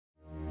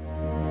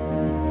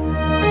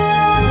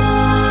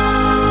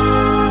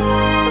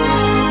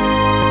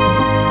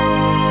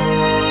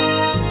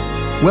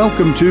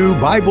Welcome to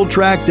Bible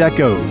Tract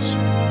Echoes.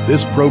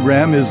 This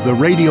program is the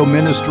radio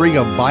ministry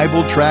of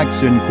Bible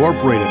Tracts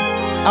Incorporated.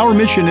 Our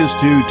mission is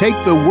to take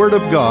the Word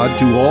of God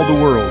to all the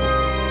world.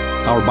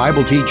 Our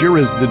Bible teacher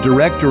is the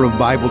director of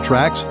Bible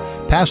Tracts,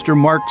 Pastor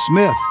Mark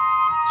Smith.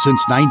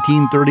 Since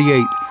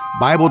 1938,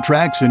 Bible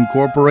Tracts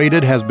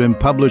Incorporated has been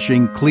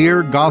publishing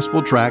clear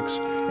gospel tracts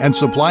and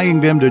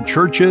supplying them to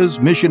churches,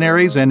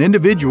 missionaries, and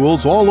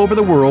individuals all over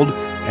the world,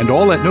 and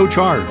all at no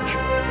charge.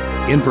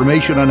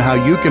 Information on how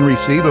you can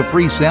receive a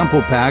free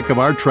sample pack of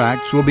our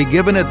tracts will be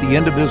given at the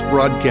end of this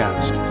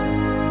broadcast.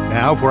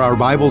 Now for our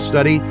Bible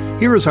study,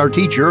 here is our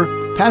teacher,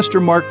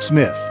 Pastor Mark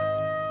Smith.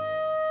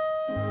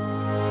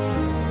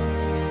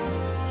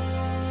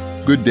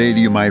 Good day to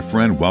you, my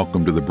friend.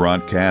 Welcome to the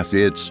broadcast.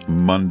 It's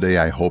Monday.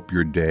 I hope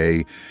your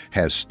day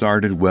has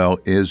started well,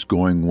 is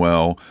going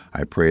well.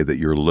 I pray that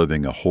you're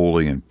living a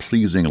holy and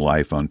pleasing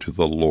life unto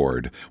the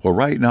Lord. Well,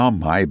 right now,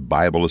 my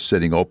Bible is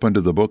sitting open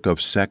to the book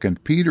of 2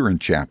 Peter in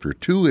chapter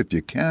 2. If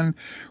you can,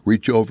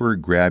 reach over,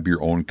 grab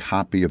your own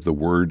copy of the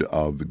Word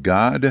of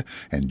God,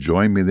 and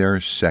join me there.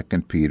 2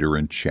 Peter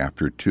in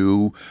chapter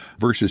 2.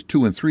 Verses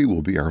 2 and 3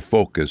 will be our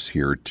focus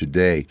here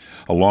today.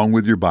 Along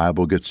with your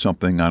Bible, get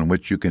something on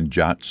which you can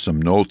jot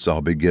some notes.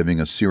 I'll be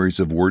giving a series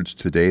of words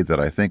today that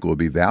I think will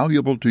be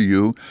valuable to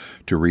you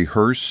to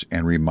rehearse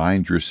and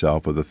remind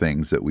yourself of the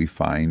things that we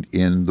find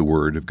in the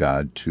Word of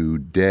God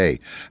today.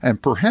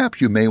 And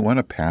perhaps you may want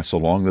to pass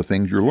along the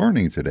things you're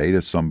learning today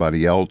to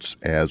somebody else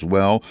as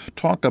well.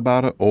 Talk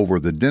about it over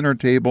the dinner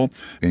table.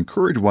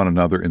 Encourage one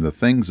another in the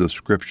things of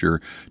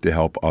Scripture to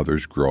help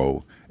others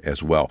grow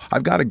as well.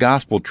 I've got a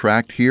gospel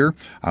tract here.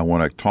 I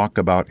want to talk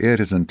about it.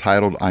 It's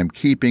entitled, I'm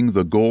Keeping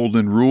the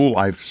Golden Rule.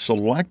 I've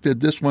selected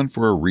this one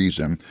for a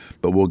reason,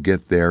 but we'll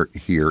get there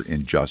here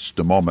in just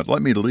a moment.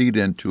 Let me lead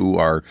into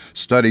our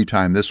study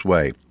time this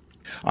way.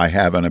 I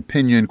have an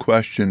opinion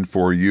question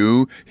for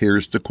you.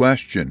 Here's the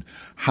question.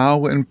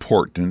 How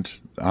important,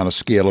 on a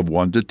scale of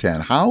 1 to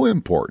 10, how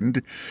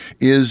important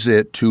is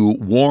it to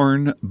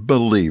warn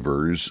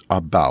believers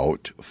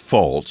about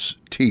false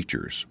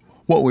teachers?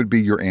 What would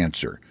be your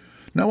answer?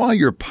 Now, while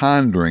you're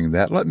pondering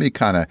that, let me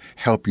kind of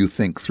help you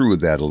think through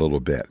that a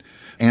little bit.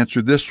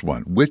 Answer this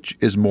one. Which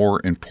is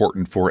more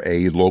important for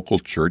a local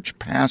church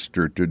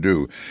pastor to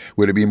do?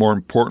 Would it be more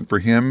important for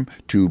him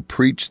to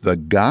preach the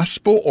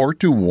gospel or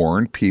to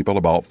warn people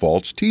about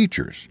false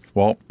teachers?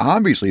 Well,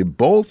 obviously,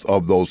 both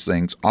of those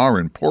things are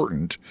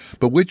important,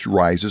 but which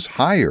rises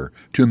higher?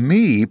 To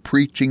me,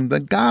 preaching the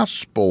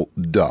gospel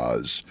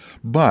does.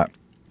 But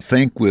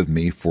think with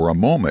me for a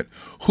moment.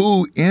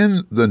 Who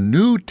in the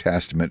New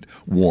Testament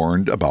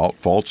warned about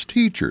false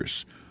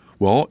teachers?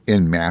 Well,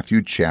 in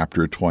Matthew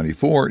chapter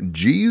 24,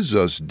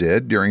 Jesus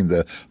did during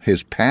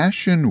his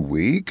Passion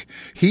Week.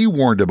 He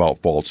warned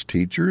about false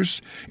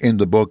teachers. In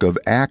the book of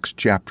Acts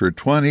chapter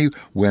 20,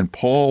 when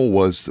Paul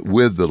was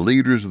with the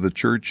leaders of the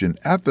church in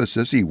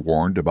Ephesus, he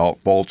warned about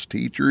false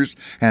teachers,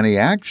 and he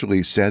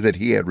actually said that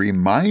he had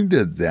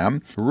reminded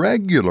them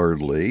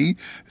regularly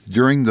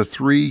during the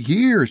 3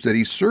 years that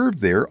he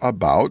served there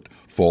about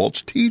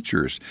false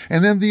teachers.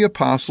 And then the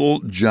Apostle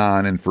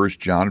John in 1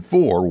 John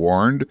 4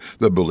 warned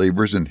the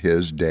believers in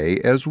his day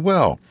as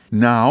well.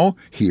 Now,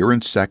 here in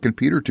 2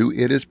 Peter 2,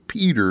 it is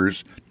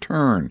Peter's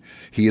turn.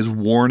 He is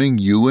warning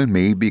you and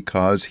me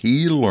because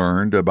he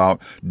learned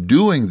about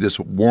doing this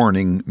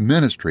warning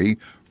ministry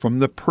from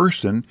the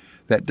person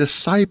that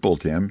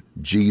discipled him,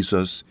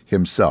 Jesus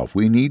himself.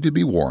 We need to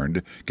be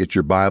warned. Get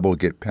your Bible,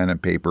 get pen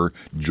and paper,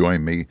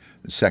 join me,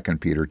 2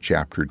 Peter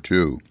chapter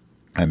 2.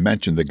 I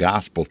mentioned the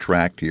gospel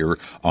tract here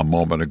a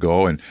moment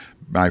ago, and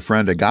my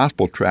friend, a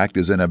gospel tract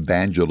is an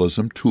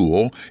evangelism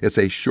tool. It's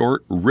a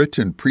short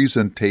written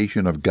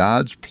presentation of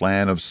God's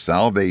plan of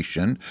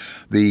salvation.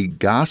 The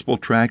gospel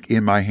tract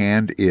in my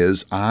hand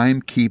is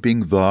I'm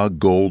Keeping the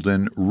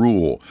Golden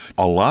Rule.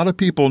 A lot of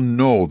people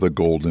know the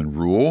Golden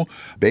Rule.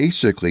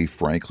 Basically,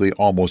 frankly,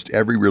 almost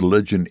every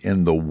religion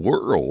in the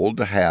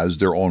world has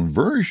their own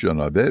version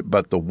of it,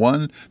 but the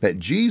one that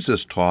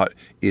Jesus taught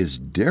is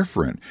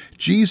different.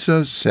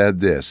 Jesus said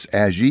this,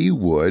 as ye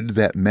would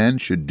that men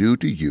should do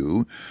to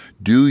you,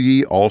 do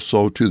ye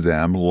also to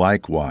them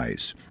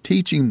likewise.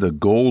 Teaching the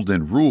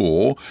golden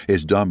rule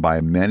is done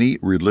by many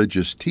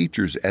religious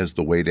teachers as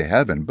the way to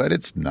heaven, but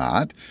it's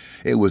not.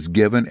 It was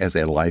given as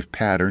a life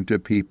pattern to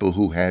people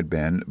who had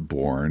been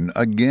born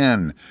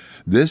again.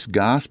 This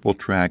gospel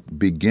tract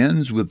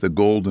begins with the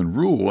golden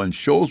rule and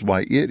shows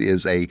why it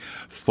is a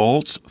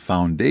false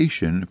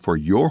foundation for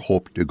your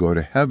hope to go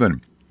to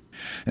heaven.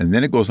 And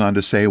then it goes on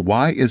to say,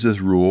 why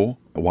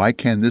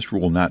can this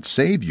rule not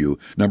save you?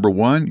 Number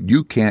 1,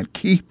 you can't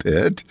keep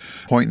it.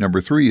 Point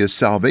number 3 is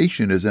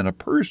salvation is in a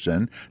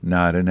person,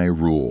 not in a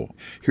rule.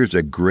 Here's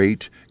a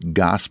great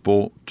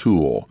gospel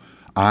tool.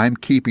 I'm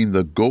keeping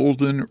the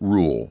golden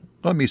rule.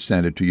 Let me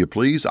send it to you,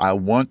 please. I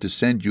want to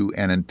send you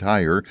an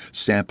entire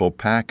sample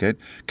packet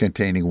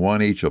containing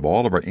one each of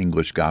all of our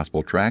English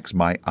Gospel tracts.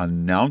 My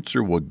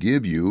announcer will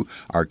give you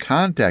our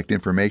contact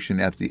information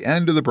at the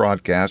end of the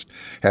broadcast.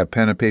 Have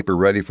pen and paper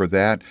ready for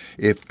that.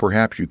 If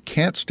perhaps you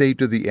can't stay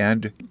to the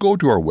end, go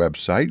to our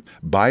website,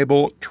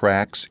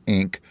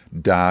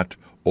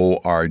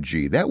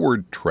 BibleTractsInc.org. That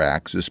word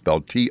tracts is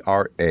spelled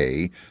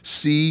Tracts,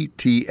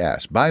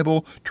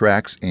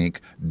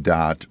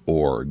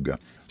 BibleTractsInc.org.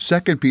 2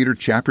 Peter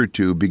chapter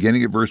 2,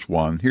 beginning at verse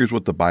 1, here's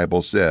what the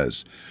Bible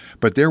says.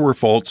 But there were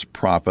false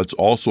prophets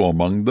also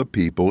among the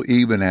people,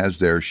 even as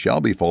there shall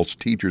be false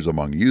teachers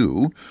among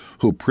you,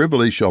 who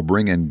privily shall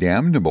bring in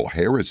damnable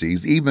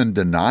heresies, even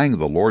denying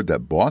the Lord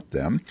that bought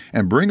them,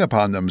 and bring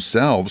upon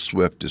themselves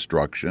swift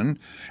destruction.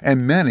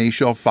 And many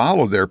shall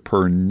follow their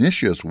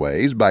pernicious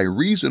ways, by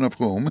reason of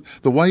whom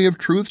the way of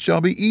truth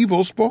shall be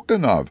evil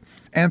spoken of.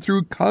 And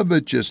through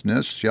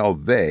covetousness shall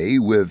they,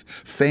 with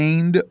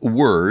feigned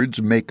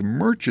words, make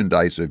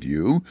merchandise of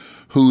you,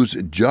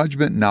 whose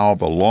judgment now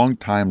of a long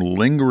time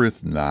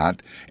lingereth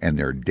not, and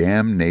their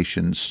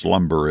damnation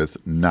slumbereth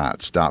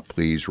not. Stop,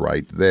 please,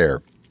 right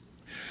there.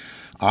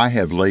 I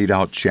have laid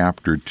out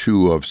chapter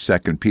 2 of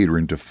 2 Peter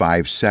into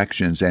 5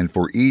 sections, and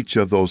for each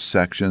of those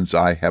sections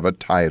I have a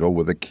title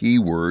with a key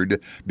word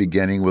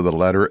beginning with the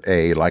letter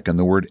A, like in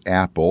the word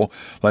apple.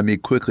 Let me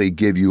quickly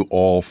give you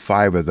all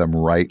 5 of them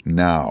right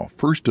now.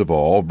 First of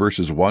all,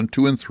 verses 1,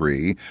 2, and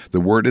 3,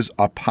 the word is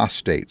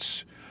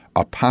apostates.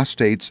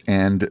 Apostates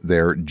and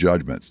their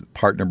judgment.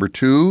 Part number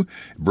 2,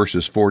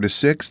 verses 4 to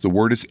 6, the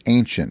word is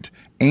ancient.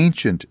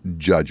 Ancient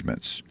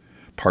judgments.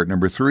 Part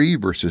number 3,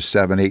 verses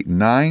 7, 8, and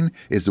 9,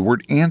 is the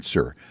word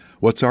answer.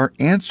 What's our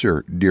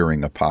answer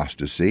during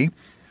apostasy?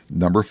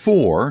 Number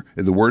 4,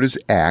 the word is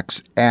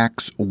acts.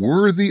 Acts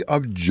worthy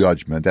of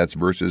judgment. That's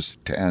verses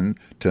 10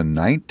 to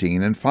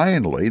 19. And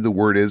finally, the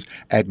word is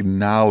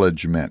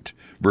acknowledgement.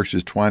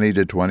 Verses 20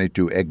 to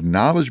 22,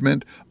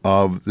 acknowledgement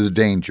of the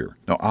danger.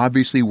 Now,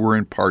 obviously, we're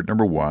in part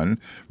number 1,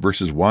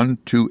 verses 1,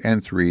 2,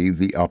 and 3,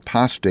 the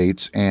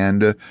apostates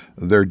and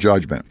their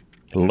judgment.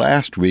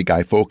 Last week,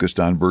 I focused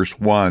on verse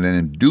 1, and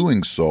in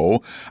doing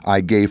so,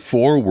 I gave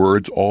 4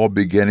 words, all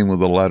beginning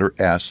with the letter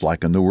S,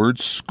 like in the word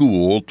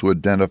school, to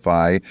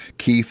identify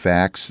key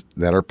facts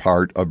that are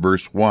part of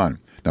verse 1.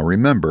 Now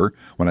remember,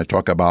 when I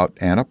talk about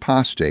an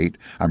apostate,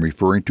 I'm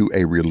referring to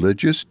a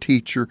religious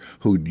teacher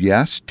who,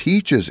 yes,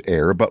 teaches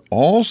error, but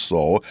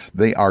also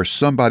they are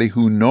somebody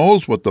who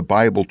knows what the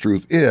Bible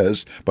truth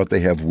is, but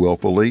they have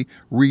willfully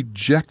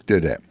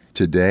rejected it.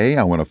 Today,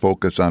 I want to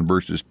focus on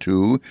verses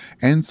 2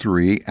 and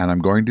 3, and I'm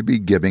going to be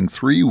giving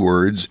 3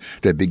 words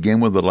that begin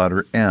with the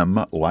letter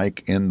M,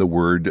 like in the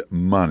word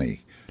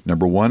money.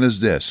 Number 1 is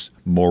this,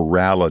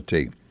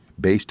 morality.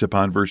 Based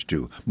upon verse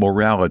 2,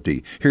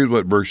 morality. Here's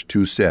what verse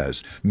 2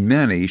 says.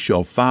 Many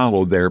shall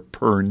follow their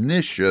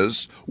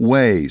pernicious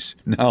ways.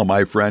 Now,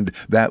 my friend,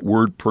 that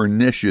word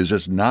pernicious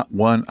is not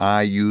one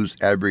I use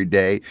every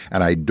day,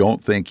 and I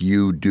don't think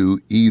you do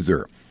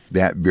either.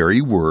 That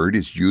very word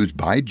is used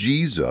by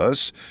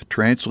Jesus,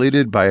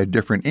 translated by a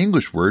different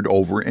English word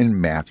over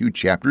in Matthew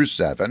chapter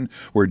 7,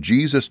 where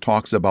Jesus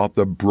talks about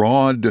the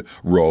broad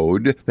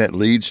road that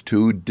leads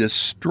to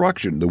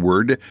destruction. The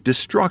word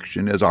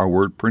destruction is our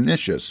word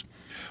pernicious.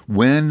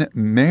 When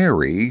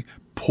Mary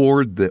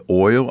poured the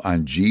oil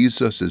on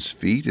Jesus'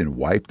 feet and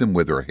wiped them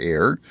with her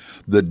hair,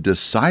 the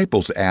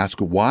disciples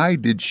asked, why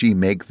did she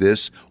make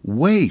this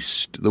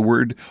waste? The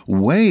word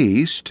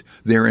waste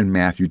there in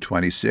Matthew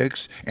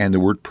 26 and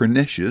the word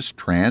pernicious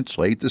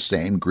translate the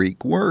same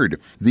Greek word.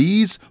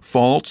 These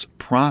false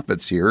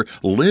prophets here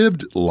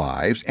lived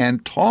lives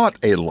and taught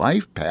a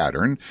life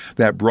pattern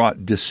that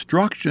brought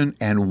destruction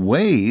and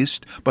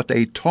waste, but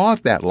they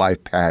taught that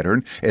life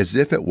pattern as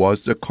if it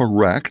was the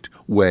correct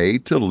way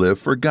to live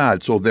for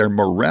God. So their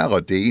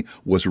morality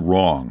was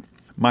wrong.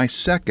 My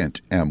second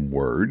M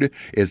word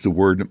is the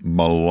word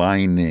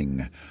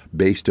maligning,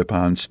 based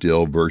upon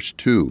still verse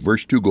 2.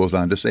 Verse 2 goes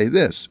on to say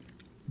this,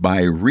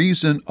 by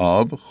reason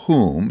of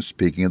whom,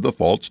 speaking of the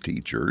false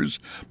teachers,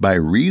 by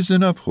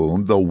reason of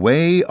whom the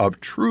way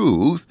of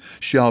truth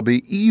shall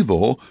be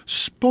evil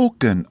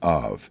spoken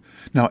of.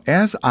 Now,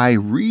 as I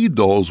read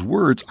those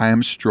words, I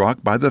am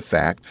struck by the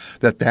fact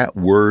that that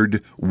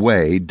word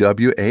way,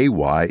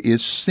 W-A-Y,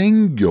 is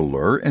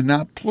singular and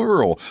not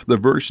plural. The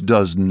verse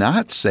does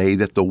not say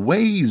that the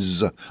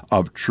ways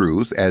of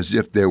truth, as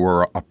if there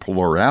were a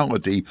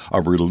plurality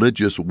of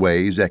religious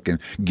ways that can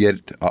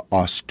get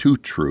us to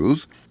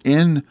truth.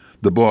 In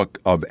the book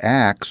of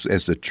Acts,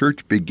 as the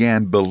church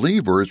began,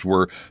 believers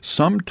were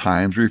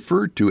sometimes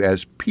referred to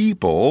as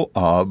people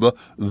of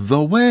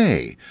the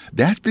way.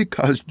 That's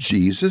because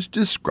Jesus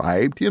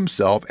described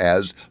himself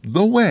as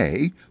the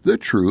way, the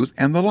truth,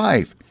 and the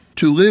life.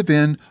 To live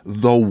in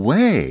the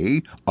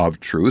way of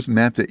truth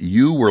meant that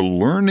you were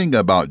learning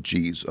about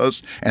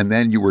Jesus and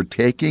then you were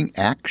taking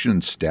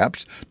action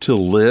steps to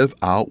live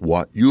out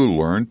what you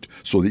learned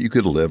so that you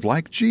could live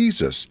like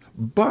Jesus.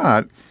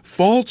 But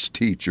false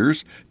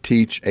teachers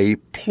teach a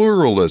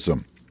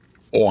pluralism.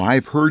 Oh,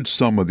 I've heard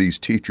some of these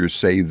teachers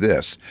say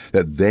this,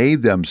 that they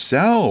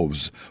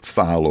themselves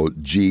follow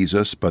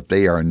Jesus, but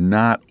they are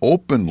not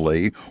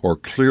openly or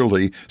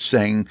clearly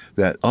saying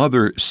that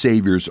other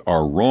saviors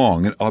are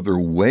wrong and other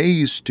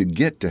ways to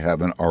get to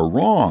heaven are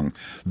wrong.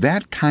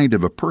 That kind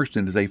of a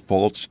person is a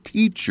false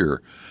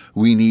teacher.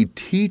 We need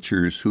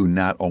teachers who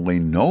not only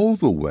know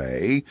the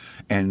way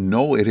and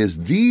know it is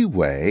the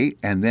way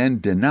and then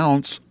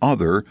denounce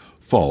other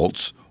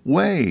false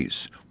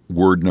ways.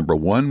 Word number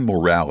 1,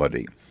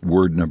 morality.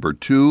 Word number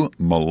 2,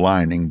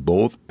 maligning,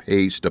 both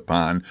based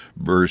upon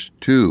verse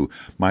 2.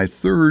 My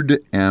third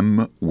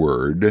M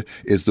word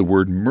is the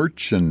word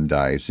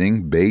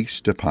merchandising,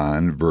 based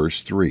upon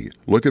verse 3.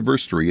 Look at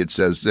verse 3. It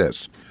says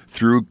this,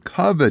 through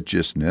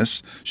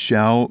covetousness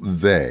shall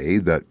they,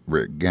 that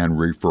again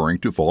referring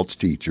to false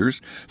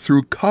teachers,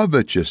 through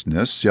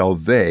covetousness shall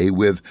they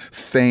with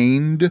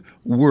feigned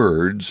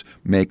words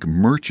make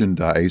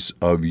merchandise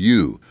of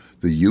you.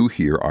 The you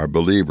here are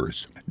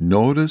believers.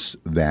 Notice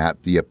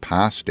that the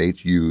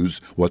apostates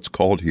use what's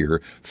called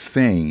here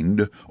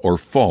feigned or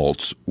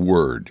false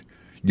word.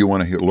 You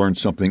want to learn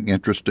something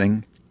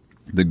interesting?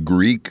 The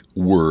Greek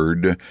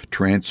word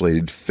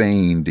translated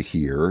feigned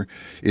here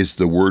is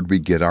the word we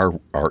get our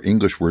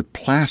English word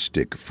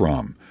plastic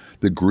from.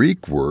 The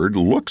Greek word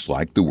looks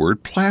like the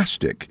word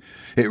plastic.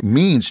 It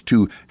means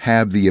to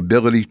have the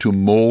ability to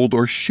mold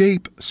or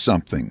shape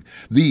something.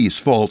 These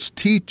false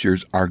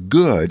teachers are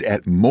good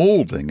at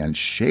molding and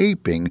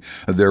shaping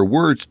their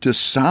words to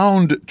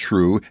sound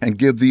true and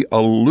give the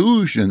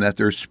illusion that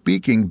they're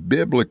speaking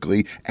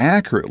biblically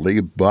accurately,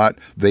 but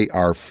they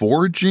are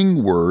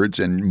forging words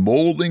and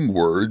molding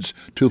words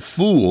to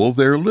fool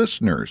their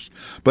listeners.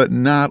 But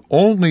not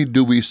only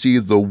do we see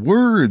the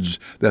words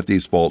that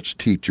these false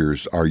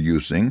teachers are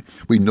using,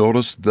 we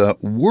notice the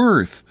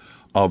worth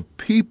of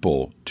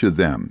people to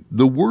them,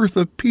 the worth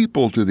of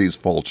people to these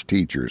false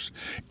teachers.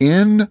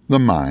 In the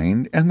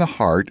mind and the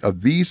heart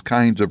of these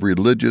kinds of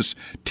religious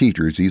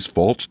teachers, these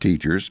false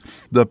teachers,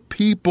 the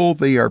people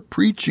they are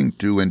preaching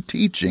to and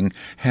teaching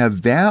have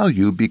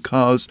value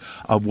because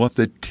of what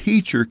the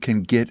teacher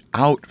can get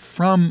out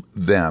from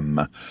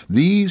them.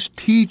 These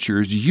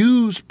teachers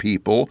use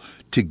people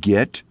to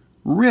get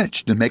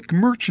rich, to make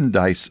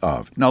merchandise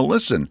of. Now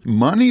listen,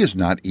 money is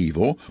not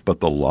evil, but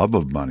the love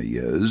of money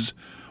is.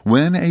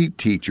 When a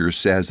teacher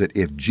says that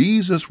if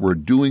Jesus were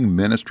doing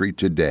ministry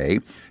today,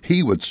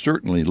 he would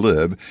certainly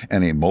live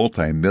in a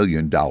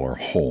multi-million-dollar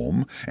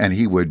home, and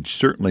he would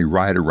certainly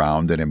ride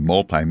around in a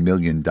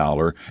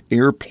multi-million-dollar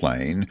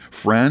airplane,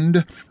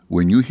 friend,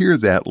 when you hear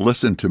that,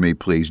 listen to me,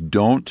 please.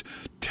 Don't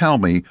tell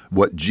me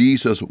what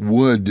Jesus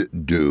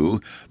would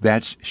do.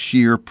 That's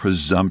sheer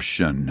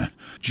presumption.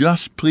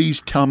 Just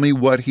please tell me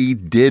what he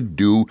did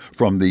do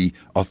from the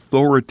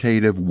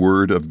authoritative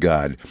Word of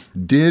God.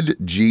 Did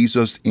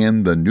Jesus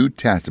in the New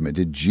Testament,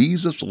 did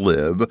Jesus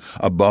live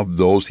above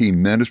those he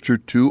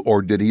ministered to,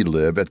 or did he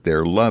live at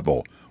their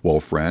level? Well,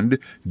 friend,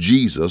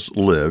 Jesus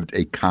lived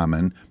a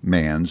common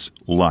man's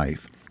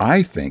life.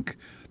 I think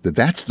that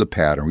that's the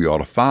pattern we ought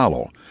to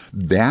follow.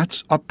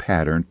 That's a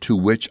pattern to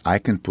which I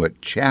can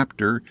put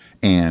chapter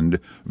and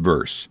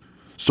verse.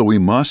 So we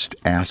must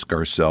ask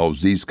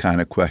ourselves these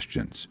kind of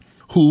questions.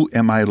 Who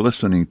am I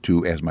listening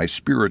to as my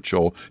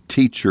spiritual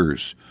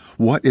teachers?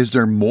 What is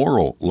their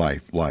moral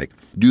life like?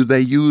 Do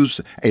they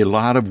use a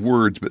lot of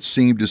words but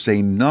seem to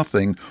say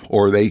nothing,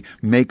 or they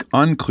make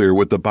unclear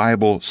what the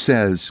Bible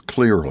says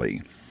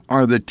clearly?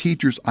 Are the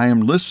teachers I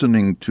am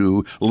listening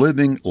to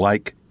living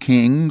like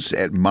kings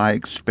at my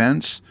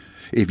expense?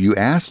 If you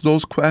ask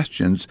those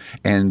questions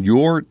and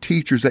your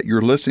teachers that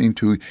you're listening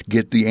to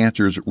get the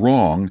answers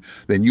wrong,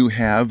 then you've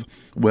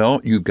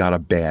got a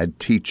bad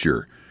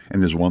teacher.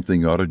 And there's one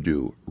thing you ought to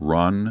do.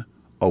 Run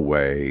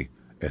away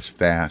as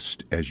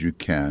fast as you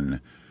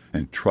can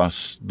and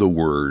trust the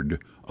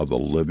word of the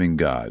living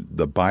God.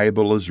 The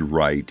Bible is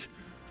right.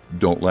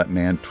 Don't let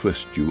man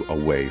twist you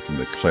away from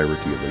the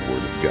clarity of the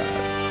Word of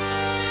God.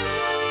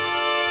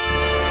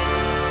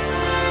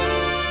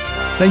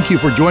 Thank you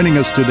for joining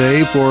us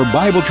today for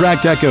Bible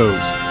Tract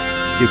Echoes.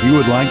 If you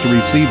would like to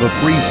receive a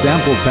free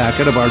sample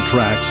packet of our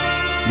tracts,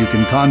 you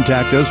can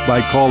contact us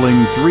by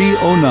calling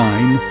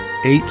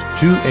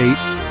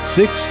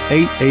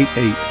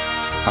 309-828-6888.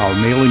 Our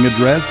mailing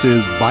address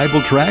is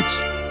Bible Tracts,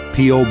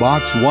 P.O.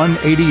 Box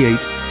 188,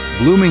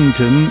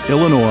 Bloomington,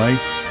 Illinois,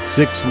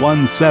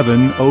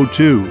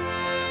 61702.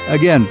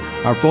 Again,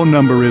 our phone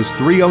number is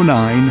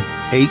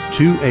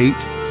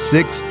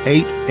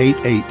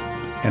 309-828-6888.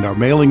 And our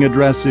mailing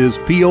address is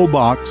P.O.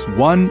 Box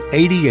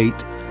 188,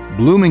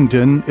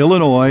 Bloomington,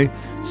 Illinois,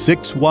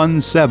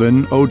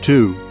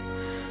 61702.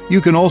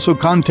 You can also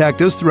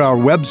contact us through our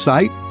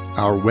website.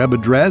 Our web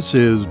address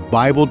is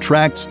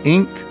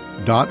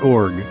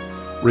BibleTractsInc.org.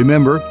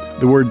 Remember,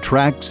 the word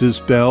tracts is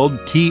spelled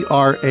Tracts.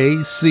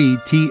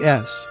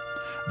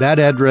 That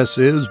address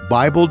is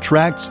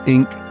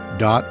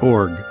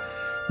BibleTractsInc.org.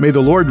 May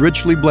the Lord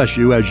richly bless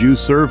you as you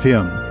serve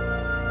Him.